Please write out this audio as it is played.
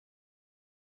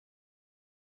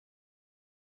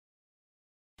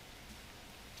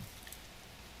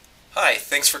Hi,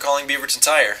 thanks for calling Beaverton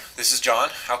Tire. This is John.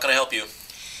 How can I help you?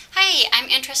 Hi, I'm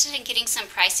interested in getting some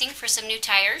pricing for some new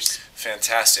tires.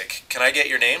 Fantastic. Can I get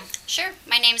your name? Sure,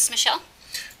 my name is Michelle.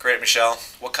 Great, Michelle.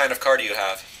 What kind of car do you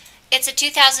have? It's a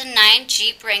 2009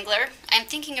 Jeep Wrangler. I'm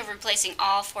thinking of replacing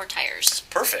all four tires.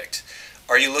 Perfect.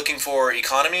 Are you looking for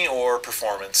economy or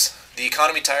performance? The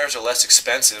economy tires are less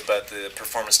expensive, but the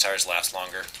performance tires last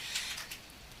longer.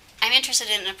 I'm interested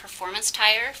in a performance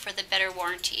tire for the better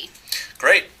warranty.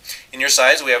 Great. In your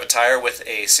size, we have a tire with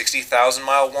a 60,000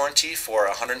 mile warranty for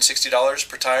 $160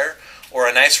 per tire, or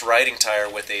a nice riding tire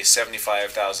with a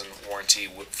 75,000 warranty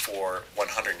for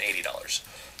 $180.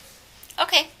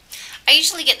 Okay, I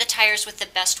usually get the tires with the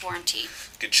best warranty.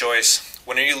 Good choice.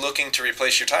 When are you looking to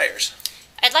replace your tires?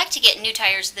 I'd like to get new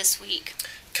tires this week.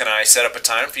 Can I set up a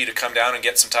time for you to come down and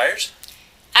get some tires?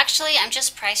 Actually, I'm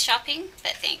just price shopping,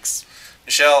 but thanks.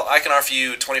 Michelle, I can offer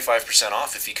you 25%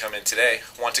 off if you come in today.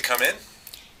 Want to come in?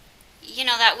 You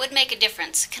know, that would make a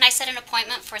difference. Can I set an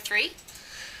appointment for 3?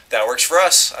 That works for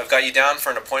us. I've got you down for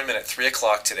an appointment at 3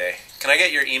 o'clock today. Can I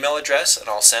get your email address and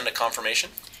I'll send a confirmation?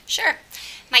 Sure.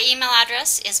 My email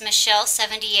address is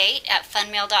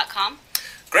michelle78@funmail.com.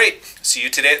 Great. See you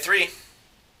today at 3.